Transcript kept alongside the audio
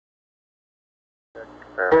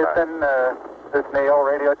Houston, this is Neil,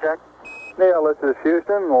 radio check. Neil, this is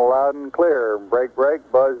Houston, loud and clear. Break, break.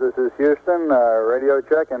 Buzz, this is Houston, radio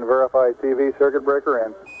check and verify TV circuit breaker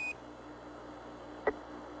in.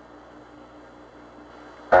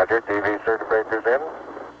 Roger, TV circuit breakers in.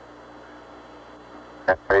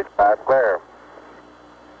 Page 5 clear.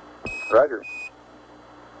 Roger.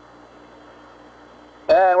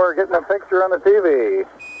 And we're getting a picture on the TV.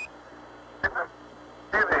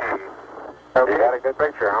 TV. Oh, you got a good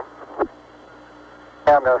picture, huh?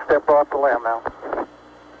 Yeah, I'm going to step off the limb now.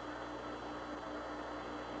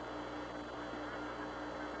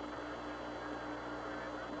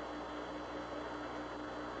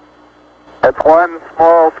 That's one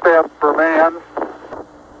small step for man,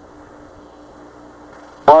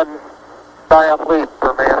 one giant leap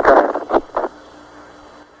for mankind.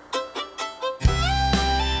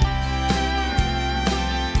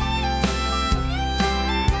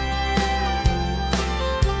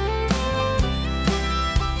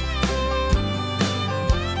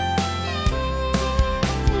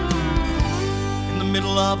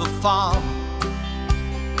 Middle of a farm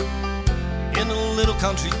in a little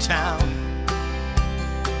country town,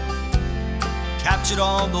 captured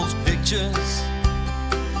all those pictures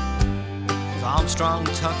as Armstrong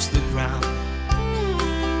touched the ground.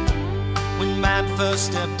 When man first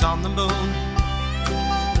stepped on the moon,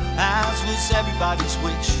 as was everybody's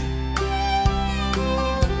wish,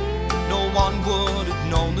 no one would have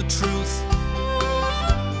known the truth,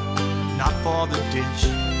 not for the dish.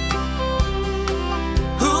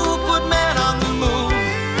 Who put man on the moon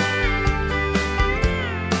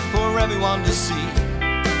for everyone to see?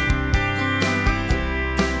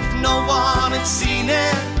 If no one had seen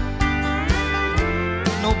it,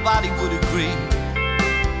 nobody would agree.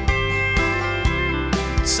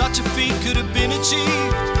 Such a feat could have been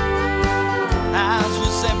achieved, as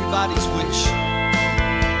was everybody's wish.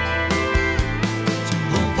 So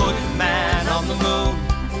who put man on the moon?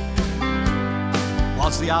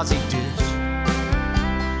 Was the Aussie dish.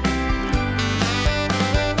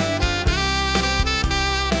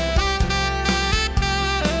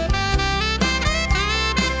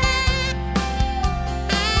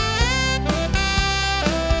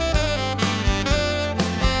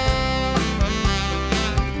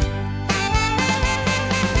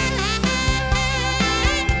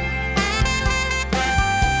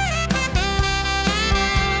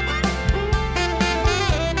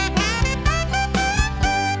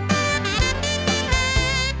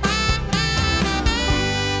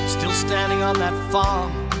 Standing on that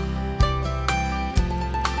farm,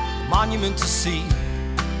 monument to see,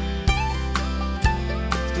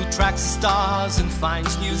 still tracks the stars and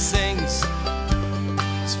finds new things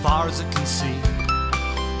as far as it can see.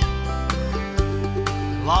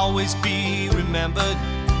 Will always be remembered,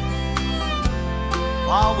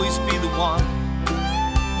 will always be the one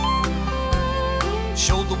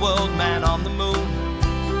showed the world man on the moon,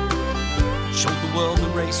 showed the world the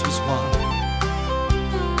race was won.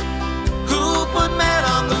 Who put man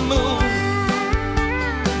on the moon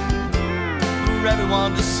for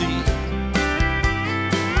everyone to see?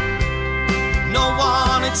 No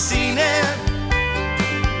one had seen it,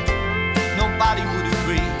 nobody would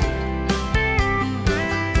agree.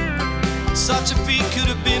 Such a feat could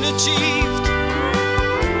have been achieved,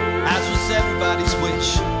 as was everybody's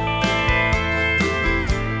wish. So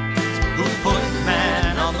who put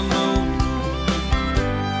man on the moon?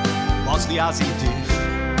 Was the Aussie dish.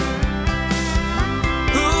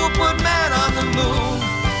 Who put man on the moon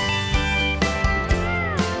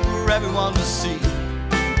for everyone to see?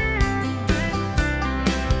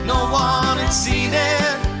 No one had seen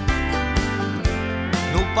it,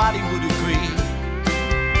 nobody would agree.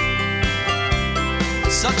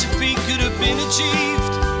 Such a feat could have been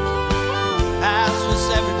achieved, as was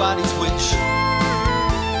everybody's wish.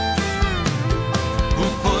 Who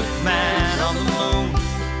put man on the moon?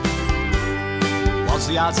 Was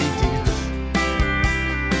the Aussie dish.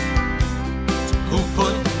 Who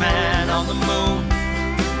put man on the moon?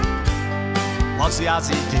 Was the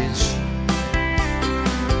Aussie dish.